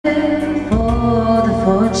for the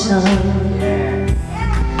fortune.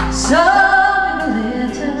 Some people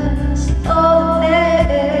live just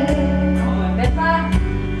ordinary.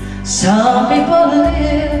 Some people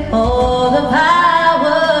live for the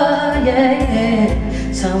power,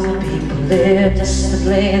 yeah. Some people live just to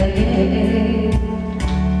play the game.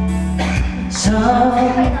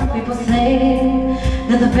 Some people think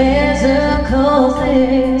that the physical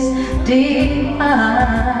things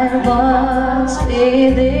define what's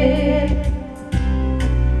within.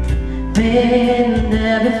 Been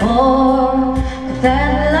there before, but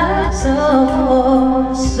that life's so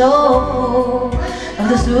full of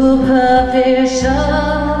the superficial.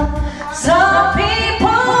 Some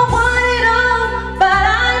people want it all, but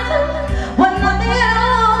I don't want nothing at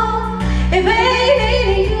all. If it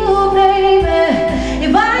ain't you, baby,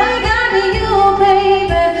 if I ain't got you,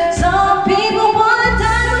 baby. Some people want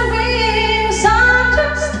diamond rings, some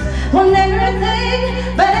just want everything,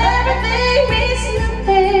 but everything means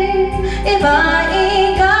nothing if I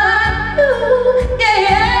ain't got you,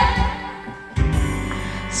 yeah.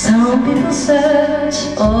 Some people search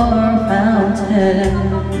for a fountain,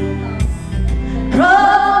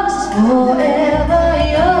 promises forever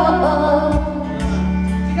young.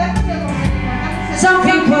 Some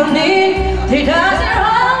people need 3,000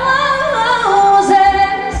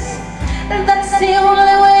 roses, and that's the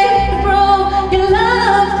only way to prove you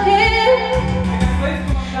loved him.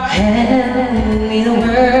 Hand me the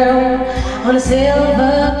world on a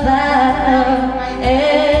silver platter,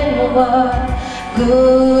 and what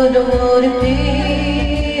good would it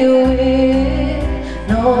be with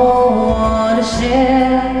no one to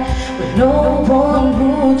share, with no one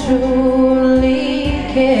who truly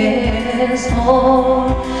cares for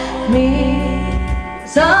me?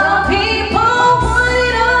 Some people want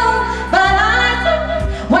it all, but I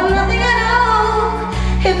don't want nothing at all.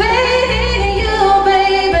 If it ain't you,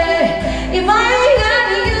 baby, if I ain't got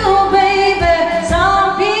you, baby. Some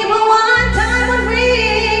people want diamond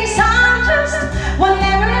rings, some just want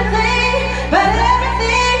everything, but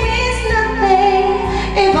everything means nothing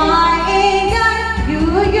if I ain't got you,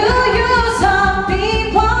 you. Some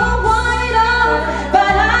people want it all,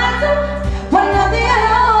 but I don't want nothing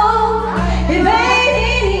at all. If it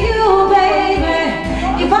ain't you, baby,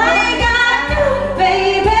 if I ain't got you,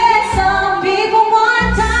 baby. Some people want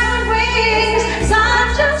diamond rings, some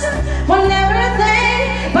just want everything,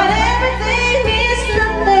 but everything means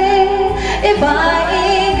nothing if I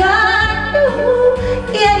ain't got you,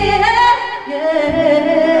 yeah, yeah, yeah.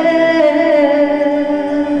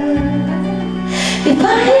 If I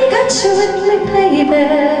ain't got you with me, baby,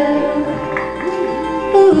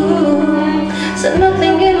 ooh, so nothing